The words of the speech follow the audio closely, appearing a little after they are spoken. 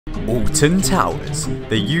ALTON Towers,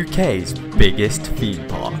 the UK's biggest theme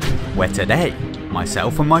park, where today,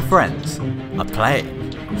 myself and my friends are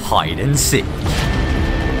playing hide and seek.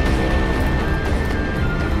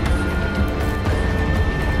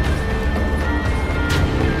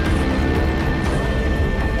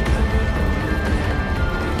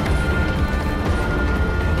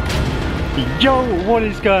 Yo, what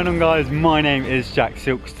is going on guys? My name is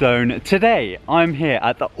TheJackSilkstone. Today I'm here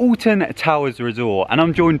at the ALTON Towers Resort and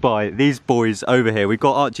I'm joined by these boys over here. We've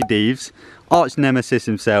got Archie Deves, Arch Nemesis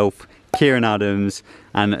himself, Kieran Adams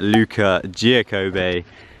and Luca Giacobbe.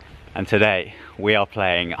 And today we are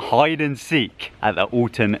playing hide and seek at the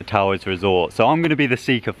ALTON Towers Resort. So I'm going to be the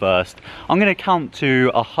seeker first. I'm going to count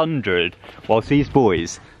to 100 whilst these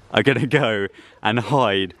boys are going to go and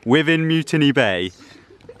hide within Mutiny Bay.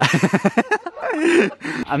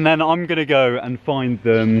 And then I'm gonna go and find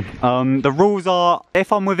them. The rules are,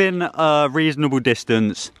 if I'm within a reasonable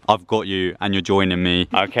distance, I've got you and you're joining me.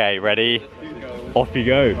 Okay, ready? Off you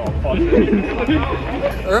go.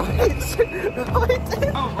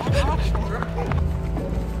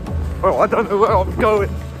 Oh, I don't know where I'm going.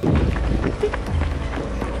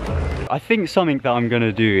 I think something that I'm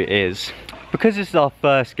gonna do is, because this is our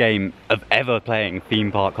first game of ever playing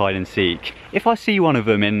theme park hide and seek, if I see one of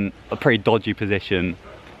them in a pretty dodgy position,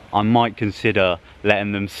 I might consider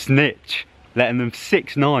letting them snitch, letting them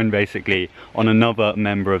 6ix9ine basically on another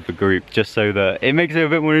member of the group, just so that it makes it a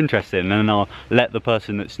bit more interesting, and then I'll let the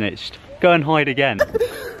person that snitched go and hide again.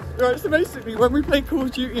 Right, so basically when we play Call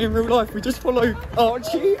of Duty in real life, we just follow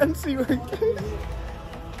Archie and see where he goes.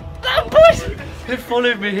 That boys! They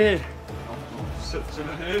followed me here.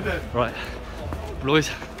 Right, boys.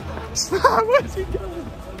 Where's he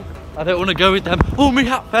going? I don't want to go with them. Oh, my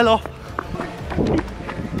hat fell off.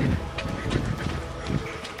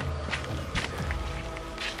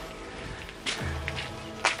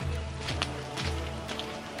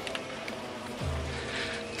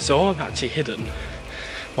 So I'm actually hidden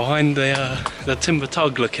behind the timber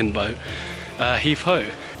tug looking boat, Heath Ho.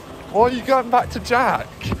 Why are you going back to Jack?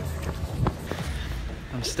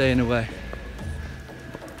 I'm staying away.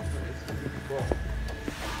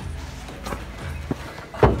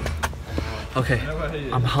 Okay,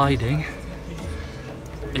 I'm hiding.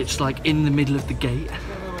 It's like in the middle of the gate,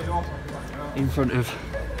 in front of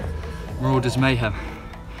Marauders Mayhem.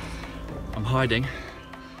 I'm hiding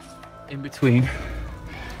in between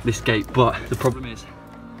this gate, but the problem is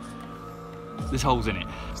there's holes in it.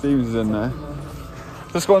 Stevens is in there.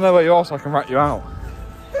 Just gotta know where you are so I can rat you out.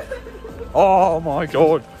 Oh my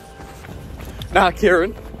god. Now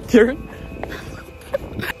Kieran.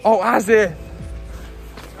 Oh, Azir.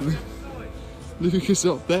 Lucas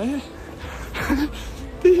up there.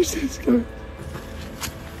 He's just going.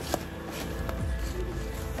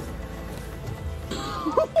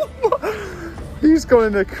 He's gone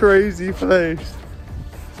in a crazy place.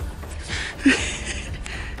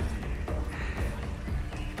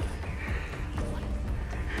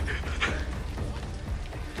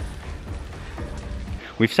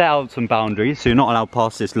 We've set out some boundaries, so you're not allowed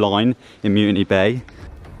past this line in Mutiny Bay.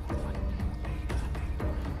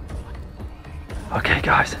 Okay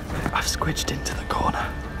guys, I've squidged into the corner,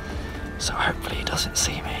 so hopefully he doesn't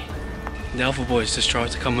see me. The other boys just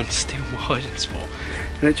tried to come and steal my hiding spot.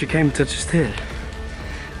 And literally came to just here.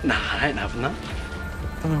 Nah, I ain't having that.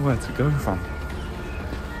 I don't know where to go from.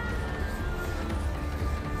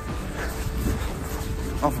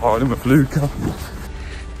 I'm hiding with Luca.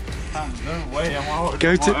 No way, I'm out.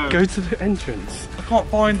 Go to the entrance. I can't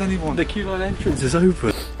find anyone. The queue line entrance is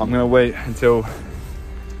open. I'm gonna wait until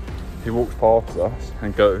he walks past us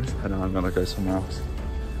and goes, and then I'm gonna go somewhere else.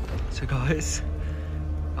 So guys,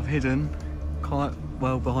 I'm hidden quite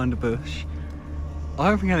well behind a bush. I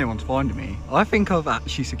don't think anyone's finding me. I think I've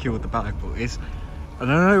actually secured the bag, boys. I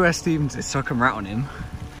don't know where Stevens is, so I can rat on him.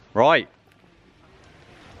 Right,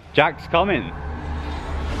 Jack's coming.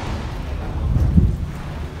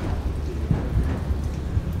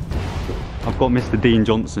 I've got Mr. Dean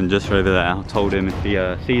Johnson just over there. I told him if he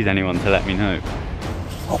sees anyone to let me know.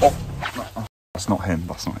 Oh. That's not him,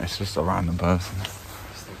 it's just a random person.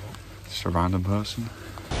 Just a random person.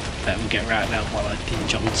 Let him get right out by like Dean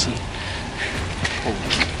Johnson.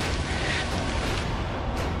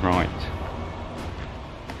 Right.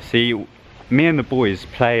 See, me and the boys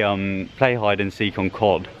play hide and seek on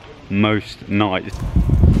COD most nights.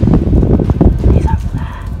 He's over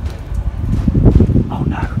there. Oh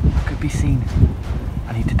no, I could be seen.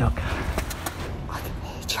 I need to duck. I can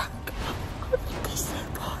hear Jack.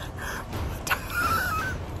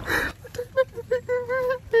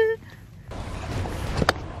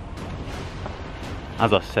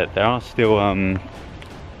 as I said, there are still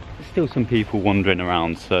still some people wandering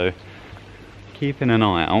around, so keeping an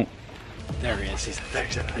eye out. There he is.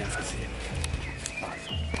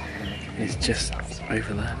 He's just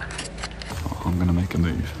over there. Oh, I'm gonna make a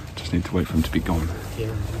move. Just need to wait for him to be gone.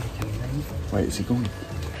 Wait, is he gone?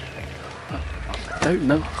 I don't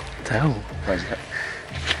know. Tell. Where's he?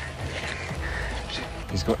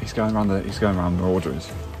 He's going around the orders.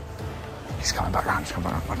 He's coming back round.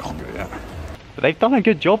 I can't do it yet. But they've done a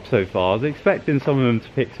good job so far. I was expecting some of them to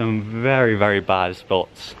pick some very, very bad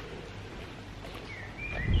spots.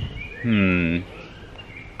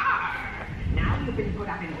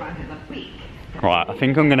 Right, I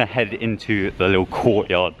think I'm going to head into the little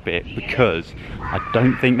courtyard bit because I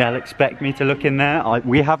don't think they'll expect me to look in there.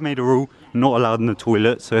 We have made a rule, not allowed in the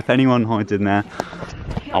toilet, so if anyone hides in there,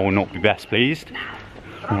 I will not be best pleased.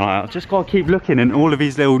 Right, I've just got to keep looking in all of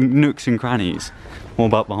these little nooks and crannies. What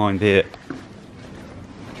about behind here?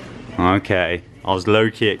 Okay, I was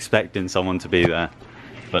low-key expecting someone to be there,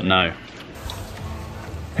 but no.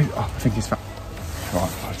 Oh, I think he's found. Right,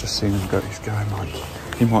 I've just seen him go. He's going like.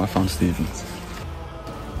 He might have found Stevens.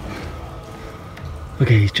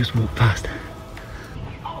 Okay, he's just walked past.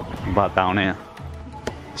 What about down here?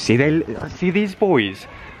 See these boys?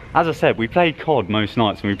 As I said, we play COD most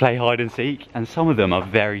nights and we play hide and seek, and some of them are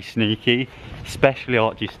very sneaky, especially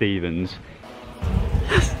Archie Stevens.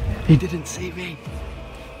 Yes, he didn't see me.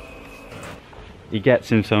 He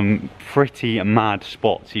gets in some pretty mad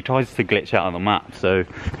spots. He tries to glitch out of the map, so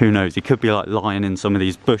who knows? He could be like lying in some of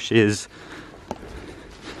these bushes.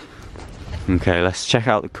 Okay, let's check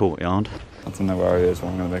out the courtyard. I don't know where he is, but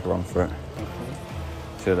I'm going to make a run for it.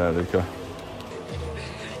 See you there, Luca.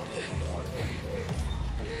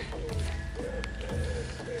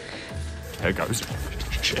 There it goes.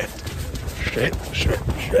 Shit.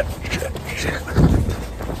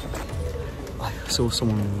 I saw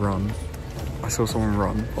someone run.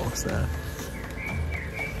 Past there.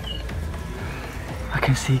 I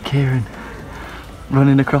can see Kieran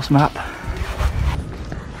running across map.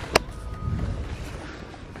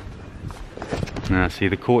 Now, see,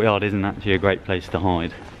 the courtyard isn't actually a great place to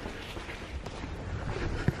hide.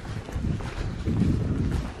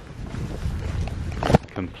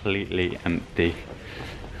 Completely empty.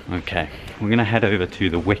 Okay, we're gonna head over to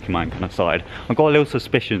the Wickerman kind of side. I've got a little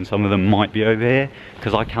suspicion some of them might be over here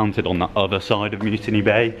because I counted on the other side of Mutiny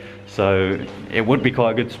Bay, so it would be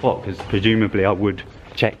quite a good spot because presumably I would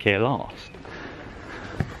check here last.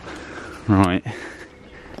 Right,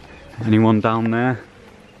 anyone down there?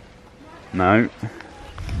 No. I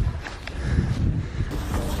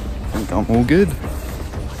think I'm all good.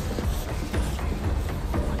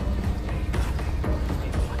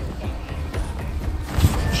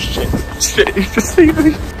 Shit, you just see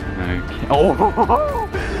me. Okay. Oh!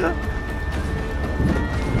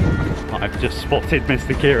 I've just spotted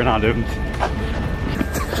Mr. Kieran Adams.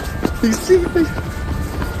 You see me?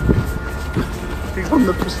 He's on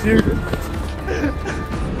the pursuit.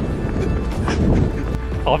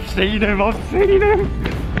 I've seen him. I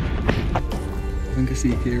think I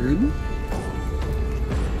see Kieran.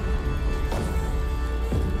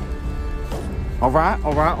 Alright.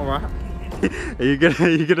 Are you gonna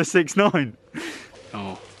 6'9"?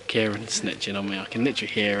 Oh, Kieran's snitching on me. I can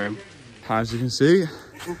literally hear him. As you can see,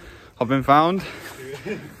 I've been found.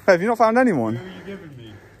 Hey, have you not found anyone? Who are you giving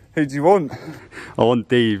me? Who do you want? I want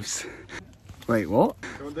Deeves. Wait, what?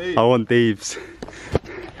 I want Deeves.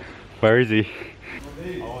 Where is he?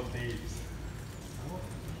 I want Deeves.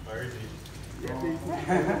 Where is he?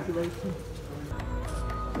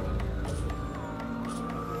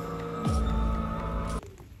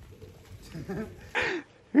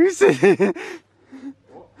 Who's it?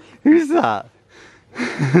 Who's that?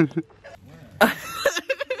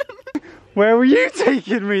 Where were you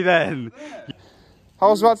taking me then? I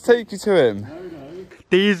was about to take you to him.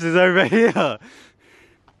 Deeves is over here.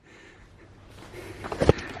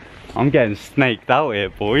 I'm getting snaked out here,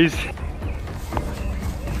 boys.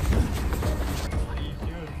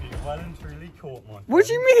 What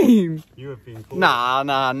do you mean? You have been caught. Nah.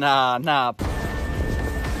 On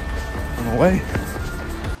my way.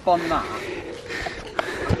 Fun that.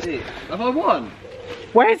 Have I won?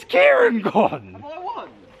 Where's Kieran gone? Have I won?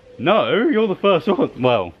 No, you're the first one.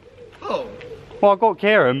 Well, Oh. I got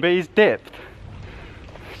Kieran, but he's dipped.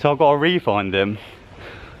 So I've got to re-find him.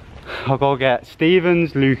 I've got to get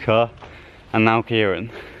Stevens, Luca, and now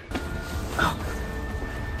Kieran.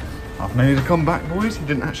 I've made a comeback, boys. He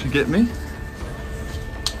didn't actually get me.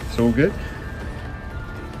 It's all good.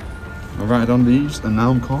 I ratted on these and now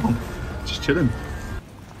I'm calm. Just chilling.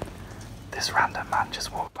 This random man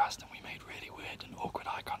just walked past and we made really weird and awkward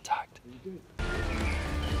eye contact.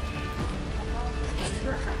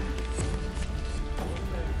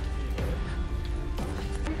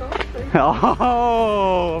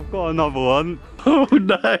 Oh, I've got another one. Oh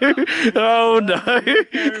no! Oh no!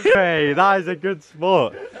 Hey, that is a good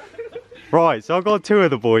spot. Right, so I've got two of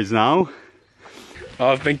the boys now.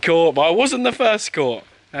 I've been caught, but I wasn't the first caught.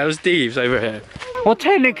 That was Deeves over here. Well,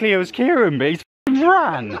 technically it was Kieran, but he's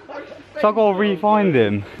ran. So I've got to re-find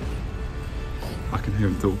him. I can hear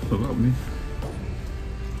him talk about me.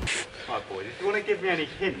 Right, boys, do you want to give me any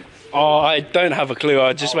hints? Oh, I don't have a clue.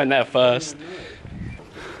 I just went there first.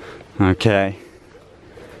 Okay.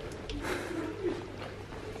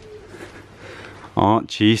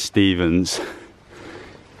 Archie Stevens.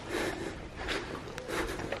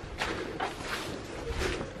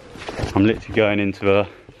 I'm literally going into the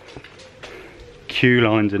queue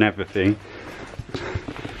lines and everything.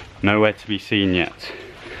 Nowhere to be seen yet.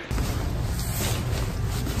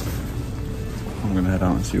 I'm gonna head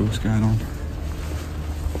out and see what's going on.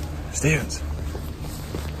 Stevens,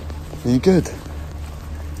 are you good?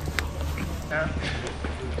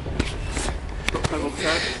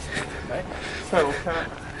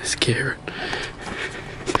 It's Kieran.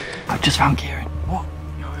 I've just found Kieran. What?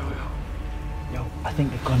 Yo, I think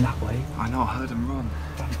they've gone that way. I know, I heard him run.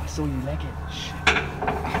 I saw you leg it.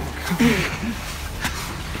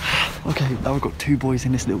 Okay, now we've got two boys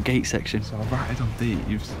in this little gate section. So I ratted on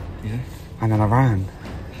Deeves, yeah, and then I ran.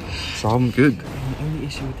 So I'm good. And the only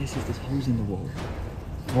issue with this is there's holes in the wall.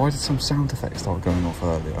 Why did some sound effects start going off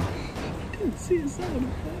earlier? I didn't see a sound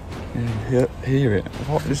effect. Yeah, hear it.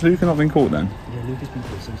 What, is Luca not been caught then? Yeah, Luke has been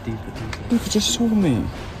caught, so is Steve, but Steve's Luca just saw me.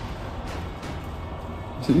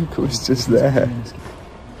 Luca was just there.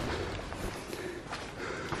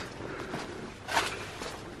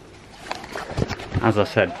 As I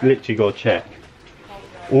said, literally got to check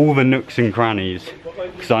all the nooks and crannies,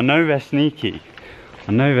 because I know they're sneaky.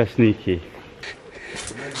 I know they're sneaky.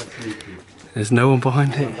 There's no one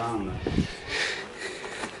behind it.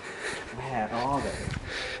 Where are they?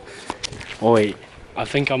 Oi, I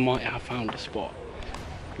think I might have found a spot.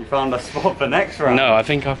 You found a spot for next round? No, I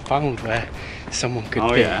think I found where someone could be.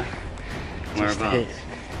 Oh yeah? Whereabouts?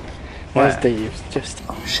 Where's Deeves? Just...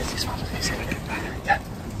 Oh shit, he's found it. Yeah.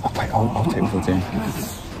 Oh wait, I'll take the team.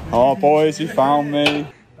 Oh boys, he found me.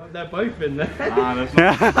 They're both in there.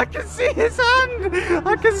 I can see his hand!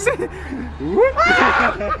 I can see.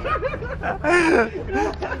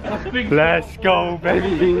 Let's go,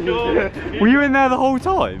 baby! Were you in there the whole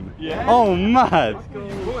time? Yeah. Oh, mad!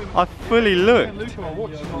 I fully looked.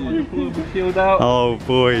 Oh,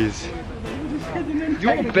 boys.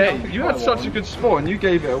 Your bet, you had such a good spot and you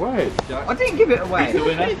gave it away. I didn't give it away.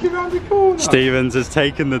 Around the corner. Stevens has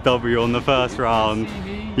taken the W on the first round.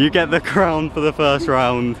 You get the crown for the first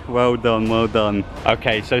round. Well done, well done.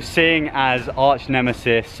 Okay, so seeing as Arch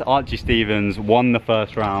Nemesis, Archie Stevens, won the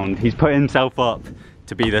first round, he's put himself up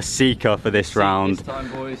to be the seeker for this round. This time,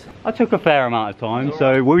 boys. I took a fair amount of time,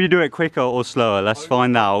 so will you do it quicker or slower? Let's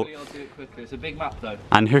find out. I'll do it quicker. It's a big map though.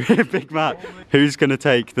 And who, big Matt, who's gonna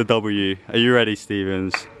take the W? Are you ready,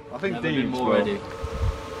 Stevens? I think Never been Deeves more will. ready.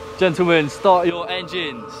 Gentlemen, start your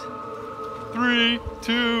engines. 3,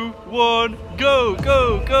 2, 1, go,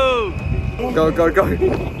 go, go! Go, go, go.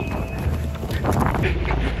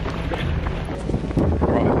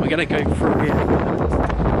 Right, we're gonna go through here.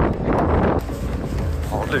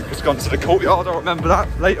 Oh, Luca's gone to the courtyard. I'll remember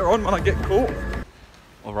that later on when I get caught.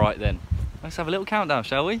 Alright then, let's have a little countdown,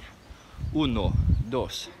 shall we? 1, 2,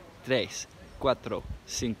 3, 4, 5,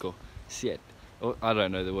 7. Oh, I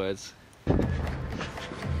don't know the words.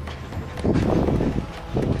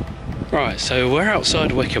 Right, so we're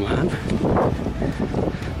outside Wicker Man.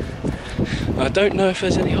 I don't know if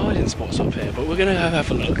there's any hiding spots up here, but we're gonna go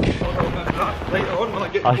have a look. Later on when I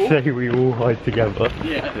get I caught. say we all hide together.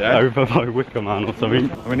 Yeah. Over by Wicker Man or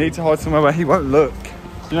something. We need to hide somewhere where he won't look.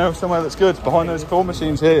 You know, somewhere that's good, behind those claw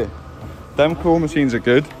machines here. Them claw machines are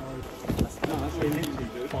good.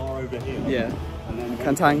 Far over here. Yeah. And then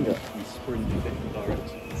Kantanga. you sprint in different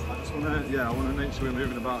directions. I want to make sure we're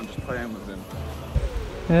moving about and just playing with him.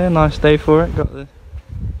 Yeah, nice day for it. Got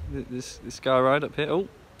this guy right up here. Oh,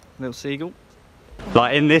 little seagull.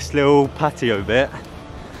 Like in this little patio bit,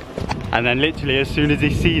 and then literally as soon as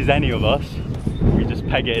he sees any of us, we just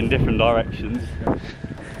peg it in different directions.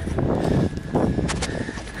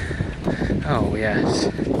 Oh yes,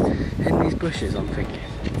 in these bushes I'm thinking.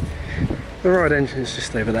 The right entrance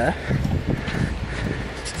just over there.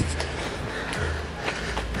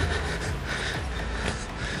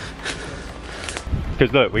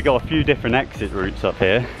 Because look, we got a few different exit routes up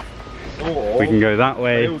here. Or We can go that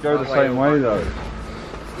way. they all go the same way though.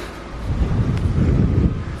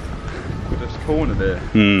 We're just cornered here.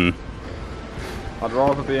 Hmm. I'd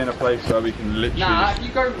rather be in a place where we can literally Nah, you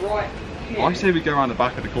go right I say we go around the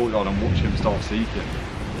back of the courtyard and watch him start seeking.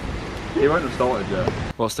 He won't have started yet.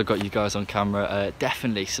 Whilst I've got you guys on camera,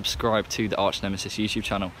 definitely subscribe to the Arch Nemesis YouTube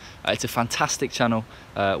channel. It's a fantastic channel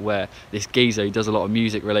where this geezer, he does a lot of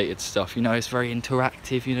music related stuff. You know, it's very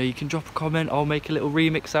interactive. You know, you can drop a comment, I'll make a little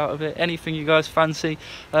remix out of it. Anything you guys fancy.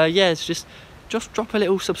 Yeah, it's just drop a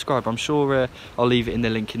little subscribe. I'm sure I'll leave it in the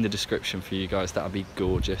link in the description for you guys. That'll be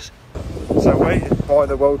gorgeous. So wait by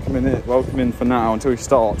the welcoming for now until he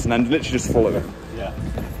starts, and then literally just follow him. Yeah.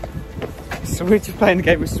 So we're just playing a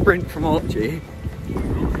game of sprint from Archie.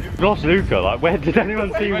 We lost Luca. Like, where did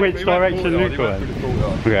anyone see which direction Luca went?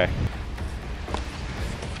 Okay.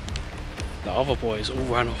 The other boys all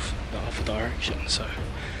ran off the other direction, so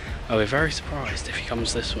we're very surprised if he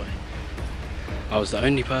comes this way. I was the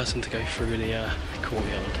only person to go through the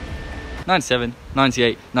courtyard. 97,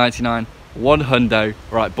 98, 99, 100.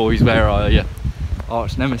 Right boys, where are you?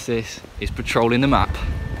 Arch Nemesis is patrolling the map.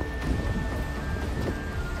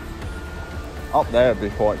 Up there would be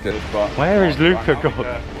quite good, but... Where is Luca gone?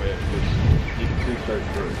 You can see straight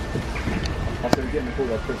through. I said we're getting the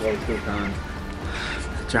courtyard quick while we still can.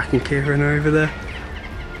 Jack and Kieran are over there.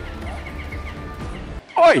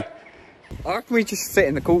 Oi! I reckon we just sit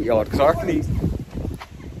in the courtyard, because I reckon he's...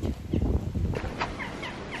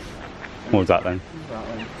 What was that then?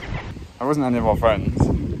 That wasn't any of our friends.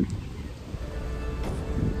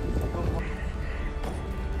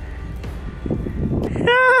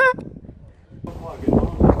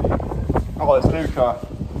 Oh, it's Luca.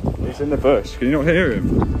 He's in the bush. Can you not hear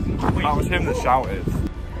him? That was him that shouted.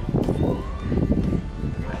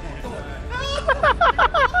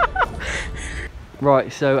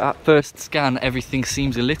 Right, so at first scan, everything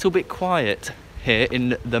seems a little bit quiet here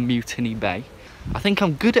in the Mutiny Bay. I think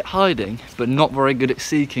I'm good at hiding, but not very good at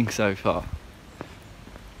seeking so far.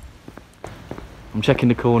 I'm checking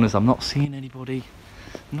the corners, I'm not seeing anybody.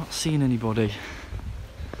 I'm not seeing anybody.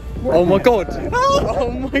 Oh my god!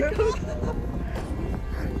 Oh my god!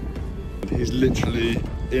 He's literally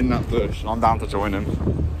in that bush, and I'm down to join him.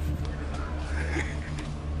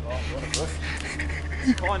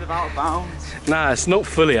 It's kind of out of bounds. Nah, it's not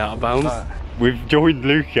fully out of bounds. We've joined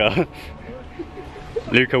Luca.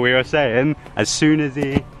 Luca, we were saying, as soon as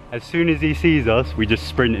he sees us, we just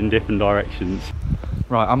sprint in different directions.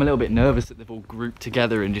 Right, I'm a little bit nervous that they've all grouped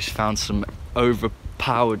together and just found some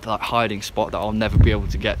overpowered like hiding spot that I'll never be able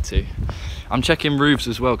to get to. I'm checking roofs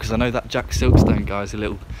as well because I know that TheJackSilkstone guy's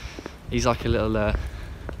he's like a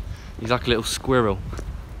little squirrel.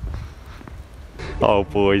 Oh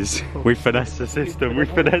boys, we finessed the system, we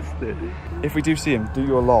finessed it. If we do see him, do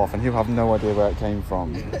your laugh and he'll have no idea where it came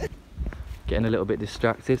from. Getting a little bit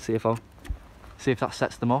distracted, see if that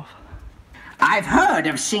sets them off. I've heard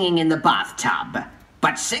of singing in the bathtub,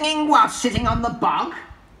 but singing while sitting on the bog?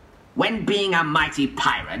 When being a mighty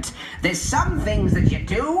pirate, there's some things that you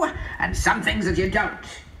do, and some things that you don't.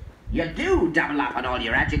 You do double up on all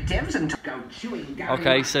your adjectives and go chewing gum.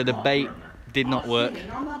 Okay, so the bait did not work.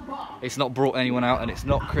 It's not brought anyone out and it's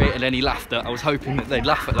not created any laughter. I was hoping that they'd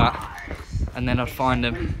laugh at that and then I'd find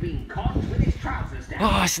them.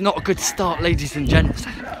 Oh, it's not a good start, ladies and gents.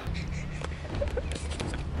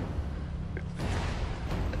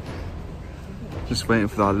 Just waiting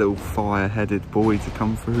for that little fire-headed boy to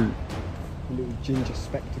come through. A little ginger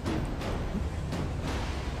spectacle.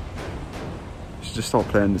 Should just start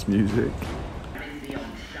playing this music.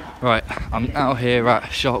 Right, I'm out here at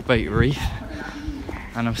Sharkbait Reef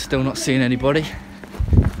and I'm still not seeing anybody.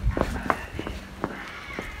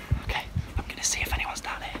 Okay, I'm gonna see if anyone's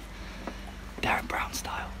down here. Darren Brown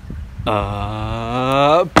style.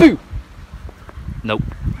 Boo! Nope.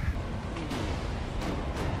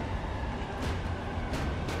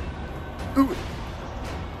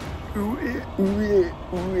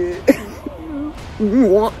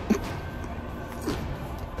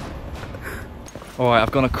 Alright,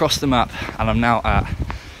 I've gone across the map and I'm now at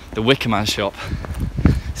the Wickerman shop,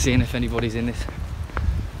 seeing if anybody's in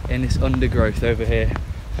this undergrowth over here.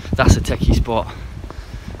 That's a techie spot,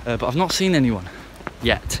 but I've not seen anyone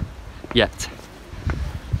yet.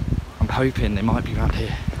 I'm hoping they might be around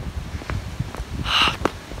here.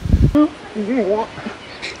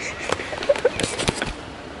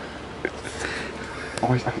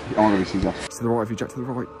 Oh, he sees us. To the right, if you Jack, to the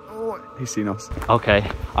right. Oh, he's seen us. Okay,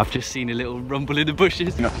 I've just seen a little rumble in the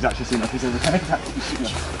bushes. No, he's actually seen us. He's over there. He's actually seen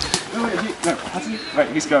us. No, wait, no, hasn't he? Wait,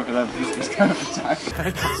 he's going for them. He's going for Jack.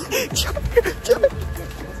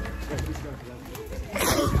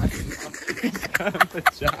 He's going for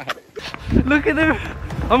Jack. Look at him!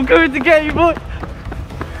 I'm going to get you, boy!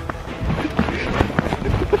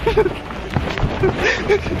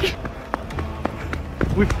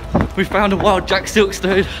 We found a wild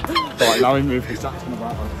TheJackSilkstone. Right, now we move his Jack's gonna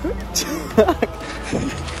back.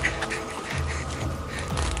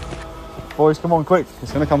 Boys, come on quick,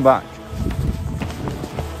 it's gonna come back.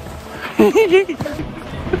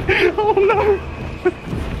 Oh no!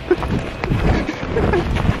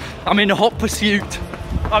 I'm in hot pursuit.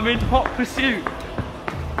 I'm in hot pursuit.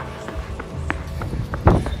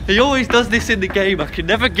 He always does this in the game. I can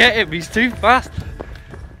never get him. He's too fast.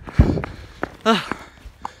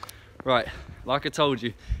 Right, like I told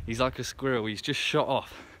you, he's like a squirrel. He's just shot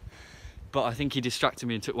off. But I think he distracted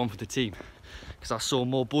me and took one for the team because I saw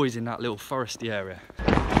more boys in that little foresty area.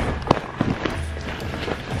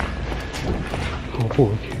 Oh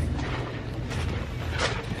boy.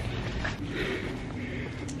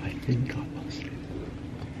 I think I lost it.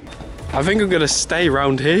 I think I'm gonna stay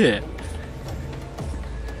round here.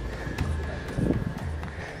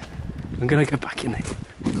 I'm gonna go back in there.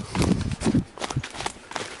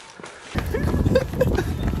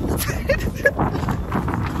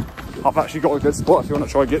 I've actually got a good spot if you want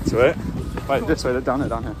to try and get to it. Wait, this way, down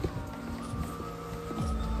here.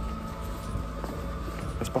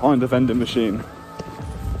 It's behind the vending machine.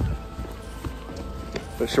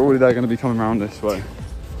 But surely they're going to be coming around this way.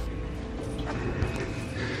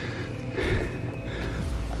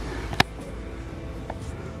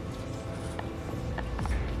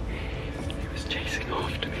 He was chasing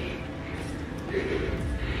after me.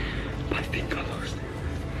 I think I lost him.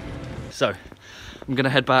 So, I'm gonna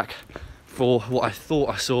head back for what I thought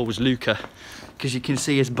I saw was Luca, because you can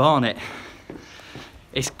see his barnet.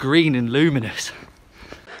 It's green and luminous.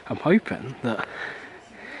 I'm hoping that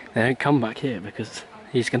they don't come back here because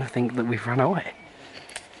he's gonna think that we've run away.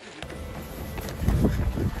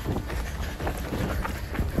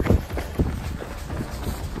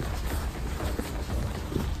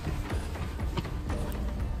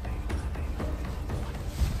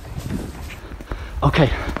 Okay,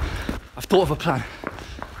 I've thought of a plan.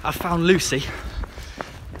 I found Lucy.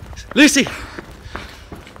 Lucy!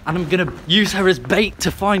 And I'm gonna use her as bait to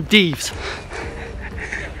find Deeves.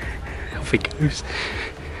 Off he goes.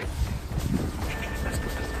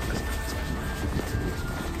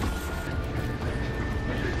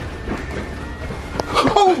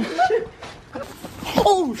 Oh shit!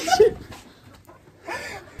 Oh shit!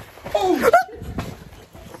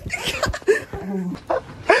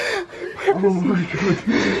 Oh my god!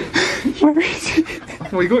 Where is he? I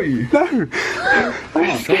thought he got you. No!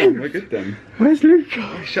 Oh, God, we're good then. Where's Luca?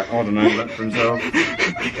 Oh, shut, I don't know, he left for himself.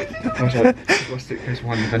 I was like, what's it goes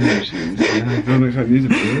behind the vending machines? Yeah, don't look like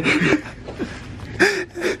music video.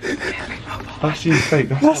 That's fake.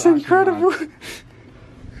 That's incredible.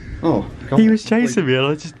 Oh, God. He was chasing me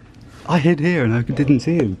and I hid here and I didn't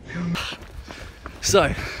see him.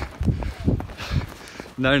 So,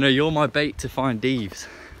 no, you're my bait to find Deeves.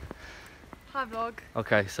 Hi vlog.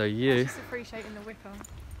 Okay, so you. I'm just appreciating the whipper.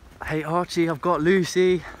 Hey Archie, I've got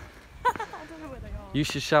Lucy. I don't know where they are. You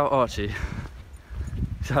should shout Archie.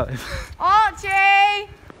 Shout him. Archie!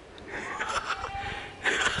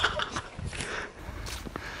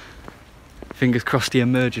 Fingers crossed he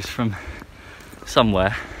emerges from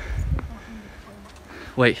somewhere.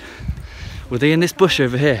 Wait, were they in this bush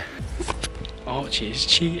over here? Archie is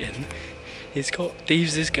cheating. He's got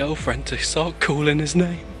Deeves' girlfriend to start calling his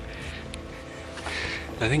name.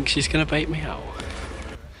 I think she's gonna bait me out.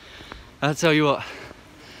 I'll tell you what,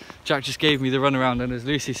 Jack just gave me the runaround, and as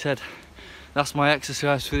Lucy said, that's my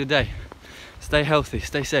exercise for the day. Stay healthy,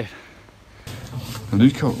 stay safe.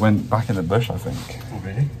 Luca went back in the bush, I think. Oh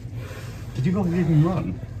really? Did you guys even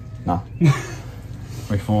run? Nah.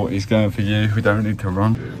 We thought he's going for you, we don't need to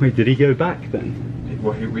run. Wait, did he go back then?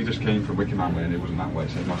 Well, we just came from Wicker Man way and it wasn't that way,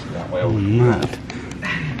 so it must be that way. Oh, mad.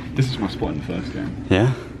 This is my spot in the first game.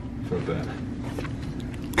 Yeah? For a bit.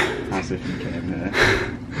 As if you came here.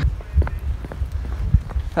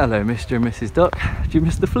 Hello, Mr. and Mrs. Duck. Did you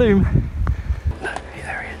miss the flume? No,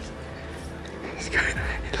 there he is. He's going,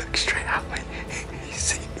 he looks straight at me. He's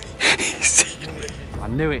seen me. He's seen me. I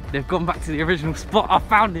knew it. They've gone back to the original spot. I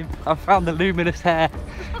found him. I found the luminous hair.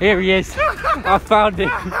 Here he is. I found him.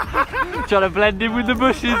 Trying to blend in with the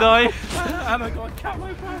bushes, I. And I got a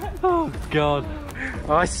camo bag. Oh, God.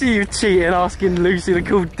 Oh, I see you cheating, asking Lucy to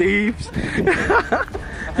call Deeves.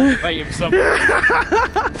 Wait him some.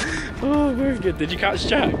 Oh, very good. Did you catch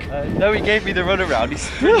Jack? No, he gave me the runaround. He's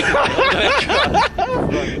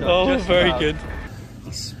Oh, very good.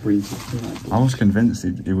 I was convinced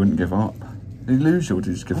he wouldn't give up. Did he lose you or did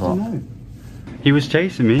he just give up? He was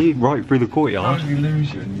chasing me right through the How courtyard. did he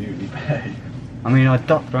lose you and you pay? I mean, I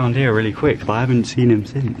ducked round here really quick, but I haven't seen him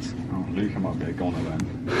since. Oh, Luca might be a goner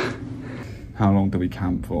then. How long did we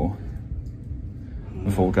camp for?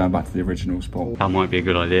 before going back to the original spot. That might be a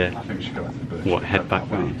good idea. I think we should go back to the bush. What, head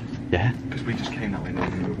back way? Yeah? Because we just came that way and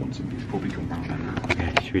then we want to probably come round there now.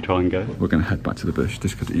 Okay, should we try and go? We're going to head back to the bush.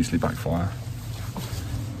 This could easily backfire.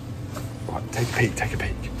 Right, take a peek, take a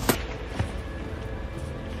peek.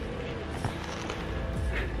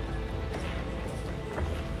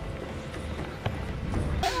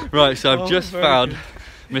 Right, so I've just found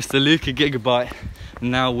Mr. Luca Gigabyte.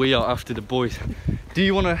 Now we are after the boys. Do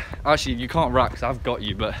you want to, actually you can't rack because I've got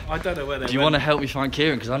you, but I don't know where they do you want to help me find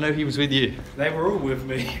Kieran? Because I know he was with you. They were all with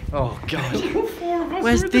me. Oh God. All four of us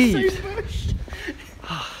Where's were in the Dave? same bush.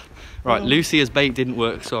 Right, Lucia's bait didn't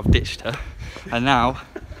work, so I've ditched her. And now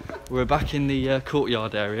we're back in the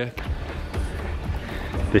courtyard area.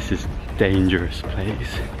 This is dangerous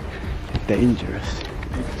place. Dangerous.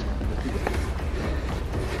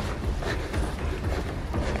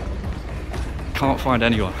 Can't find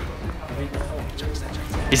anyone.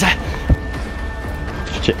 Is there?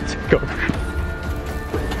 Shit, go.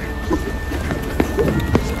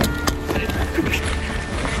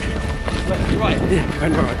 Right. Yeah,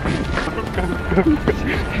 go,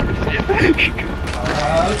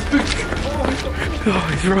 Oh,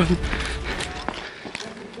 he's run.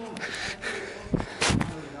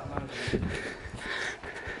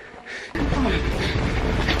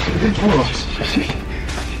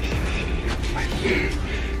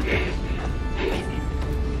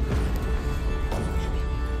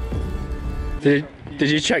 Did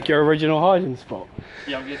you check your original hiding spot?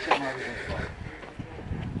 Yeah, I'm gonna check my original spot.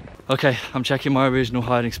 Okay, I'm checking my original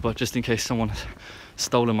hiding spot just in case someone has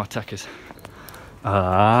stolen my techers.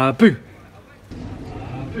 Boo!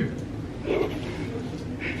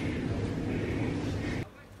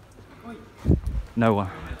 No one.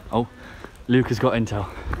 Oh, Luke has got intel.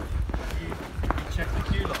 Check the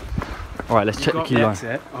queue line. Alright, let's check the queue line.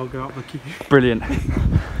 Exit. I'll go up the queue. Brilliant.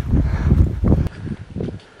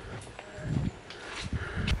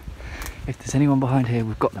 If there's anyone behind here,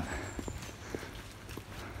 we've got them.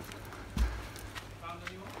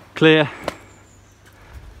 Clear.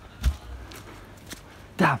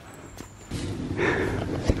 Damn.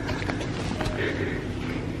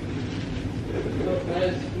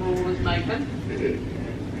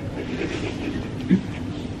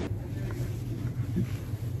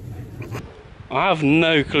 I have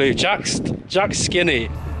no clue. Jack's skinny.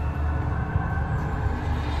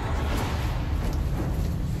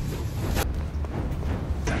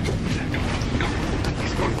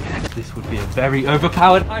 This would be a very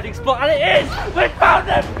overpowered hiding spot, and it is! We found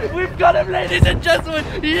them! We've got them, ladies and gentlemen!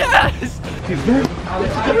 Yes!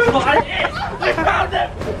 Hiding spot, and it is! We found them!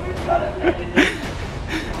 We've got them, ladies!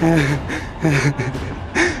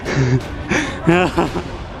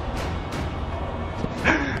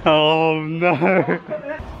 Oh no!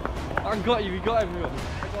 I got you, we got everyone.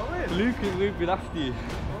 Luke is moving after you.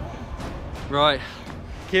 Right,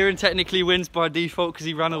 Kieran technically wins by default because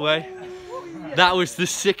he ran away. That was the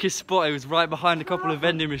sickest spot, it was right behind a couple of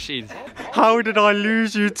vending machines. How did I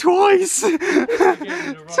lose you twice? Twice!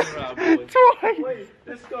 Wait,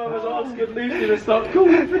 this guy was asking Lucy to stop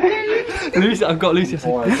calling for him. Lucy, I've got Lucy. I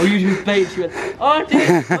said, oh, you use bait. She went, oh,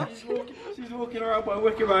 dear. She's walking around by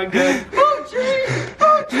Wicker Man going,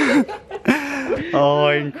 Oh,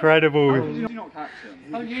 incredible. Did you not catch him?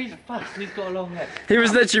 Oh, he's fast, he's got a long neck. He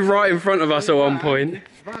was literally right in front of us at one point.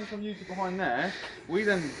 Ran from you to behind there. We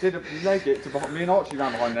then did a leg it to behind. Me and Archie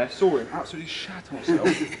ran behind there. Saw him absolutely shat himself.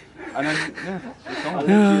 And then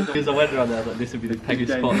yeah, Because I went around there, I thought this would be the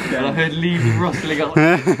biggest spot. And I heard leaves rustling up.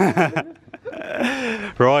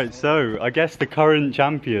 Right, so I guess the current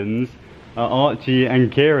champions are Archie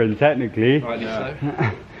and Kieran, technically. Rightly so.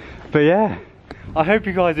 But yeah, I hope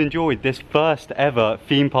you guys enjoyed this first ever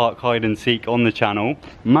theme park hide and seek on the channel.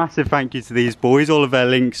 Massive thank you to these boys. All of their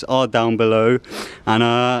links are down below. And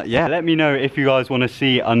yeah, let me know if you guys want to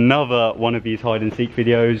see another one of these hide and seek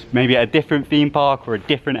videos, maybe at a different theme park or a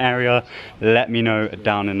different area. Let me know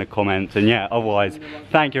down in the comments. And yeah, otherwise,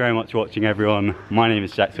 thank you very much for watching, everyone. My name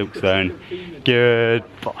is TheJackSilkstone.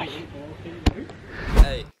 Goodbye.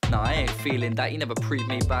 Hey, nah, I ain't feeling that. You never proved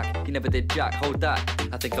me back. You never did jack, hold that.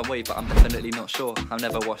 I think I'm way, but I'm definitely not sure. I'm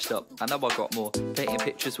never washed up. I know I got more. Painting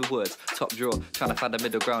pictures with words, top drawer. Trying to find a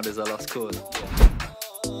middle ground as a lost cause.